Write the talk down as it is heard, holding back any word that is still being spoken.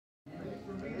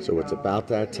So it's about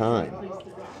that time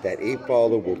that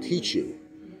Apefather will teach you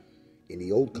in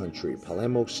the old country,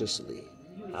 Palermo, Sicily,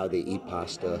 how they eat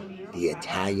pasta the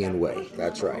Italian way.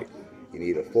 That's right. You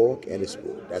need a fork and a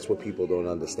spoon. That's what people don't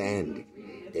understand.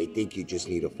 They think you just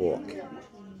need a fork.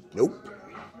 Nope.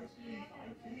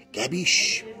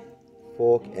 Gabish.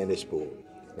 Fork and a spoon.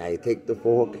 Now you take the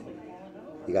fork,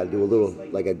 you got to do a little,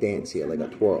 like a dance here, like a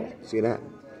twirl. See that?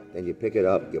 Then you pick it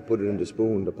up, you put it in the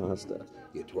spoon, the pasta.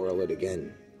 You twirl it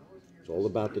again. It's all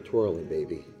about the twirling,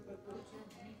 baby.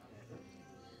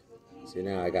 See,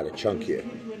 now I got a chunk here.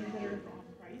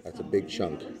 That's a big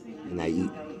chunk. And I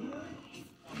eat.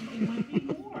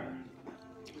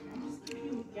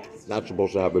 Not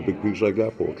supposed to have a big piece like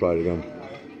that, but we'll try it again.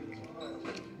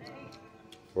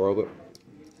 Twirl it.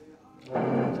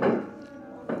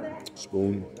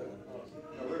 Spoon.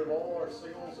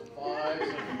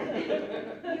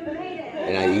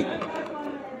 And I eat.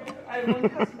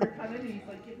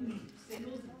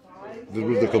 This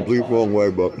was the complete wrong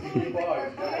way, but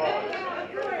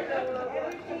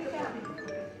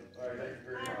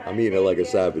I'm eating it like a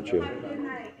savage here.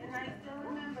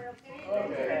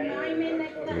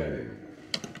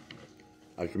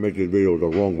 I should make this video the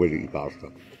wrong way to eat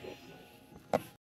pasta.